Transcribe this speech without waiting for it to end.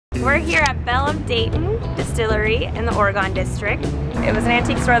We're here at Belle of Dayton Distillery in the Oregon District. It was an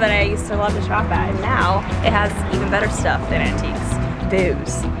antique store that I used to love to shop at, and now it has even better stuff than antiques.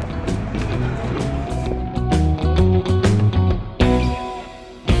 Booze.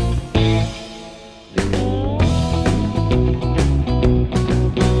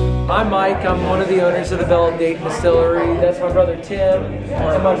 I'm Mike, I'm one of the owners of the Belle of Dayton Distillery. That's my brother Tim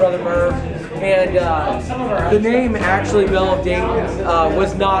and my brother Merv. And the name actually Belle of Dayton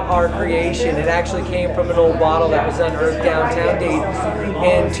was not our creation. It actually came from an old bottle that was unearthed downtown Dayton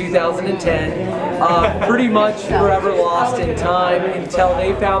in 2010. Pretty much forever lost in time until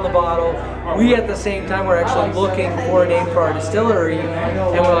they found the bottle. We at the same time were actually looking for a name for our distillery,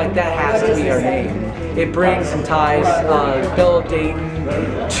 and we're like, that has to be our name. It brings and ties Belle of Dayton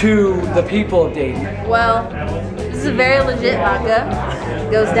to the people of Dayton. Well, this is a very legit vodka.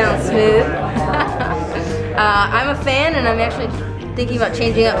 Goes down smooth. I'm a fan, and I'm actually thinking about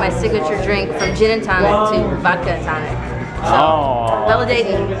changing up my signature drink from gin and tonic to vodka and tonic. So, Belle of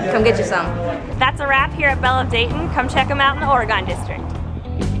Dayton, come get you some. That's a wrap here at Belle of Dayton. Come check them out in the Oregon District.